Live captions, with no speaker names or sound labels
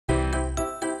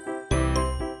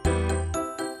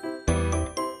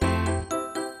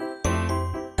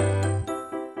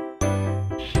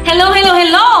Hello, hello,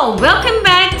 hello! Welcome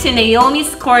back to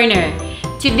Naomi's Corner.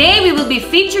 Today we will be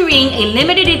featuring a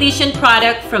limited edition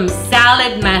product from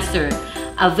Saladmaster,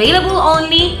 available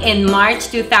only in March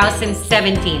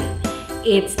 2017.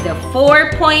 It's the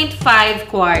 4.5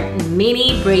 quart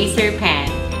mini Braiser pan.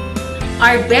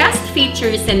 Our best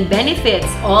features and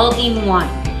benefits all in one.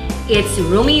 It's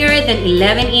roomier than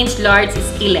 11-inch large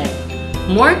skillet,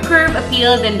 more curve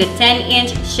appeal than the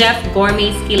 10-inch Chef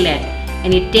Gourmet skillet,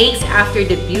 and it takes after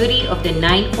the beauty of the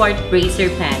 9-quart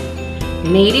Braiser pan.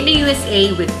 Made in the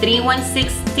USA with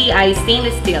 316 Ti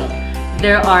stainless steel,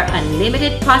 there are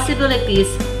unlimited possibilities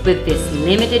with this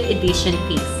limited edition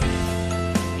piece.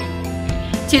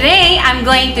 Today, I'm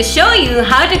going to show you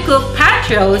how to cook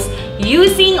patros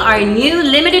using our new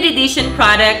limited edition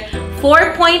product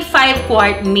 4.5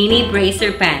 quart mini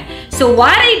Braiser pan. So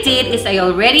what I did is I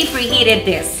already preheated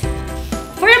this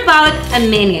for about a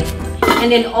minute.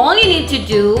 And then all you need to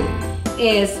do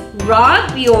is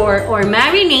rub or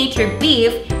marinate your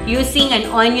beef using an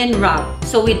onion rub.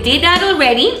 So we did that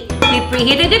already. We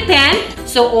preheated the pan.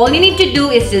 So all you need to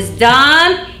do is just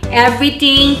dump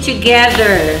everything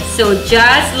together. So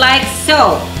just like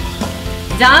so.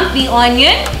 Dump the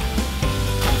onion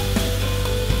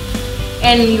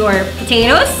and your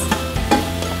potatoes,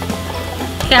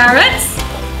 carrots,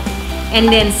 and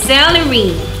then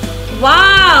celery.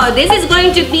 Wow, this is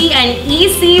going to be an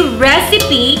easy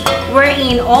recipe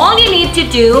wherein all you need to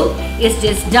do is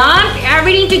just dump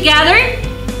everything together,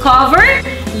 cover,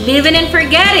 leave it and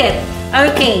forget it.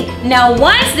 Okay, now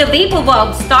once the vapor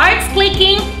bulb starts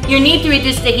clicking, you need to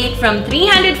reduce the heat from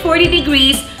 340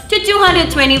 degrees to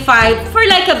 225 for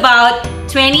like about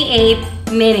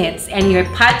 28 minutes and your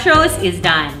patros is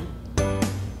done.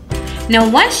 Now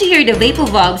once you hear the vapor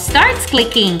bulb starts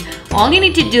clicking, all you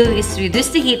need to do is reduce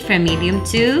the heat from medium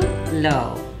to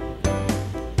low.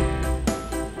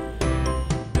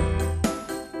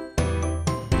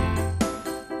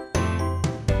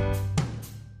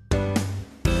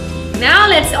 Now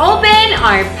let's open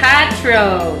our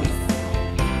patros.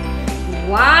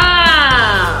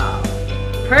 Wow!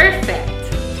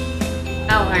 Perfect!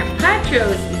 Now our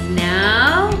patros is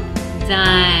now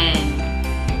done.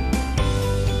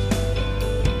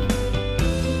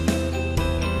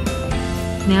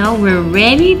 Now we're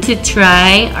ready to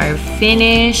try our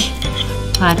finished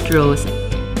patros.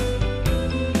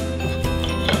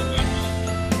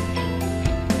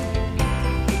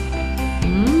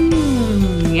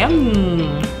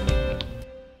 Yum!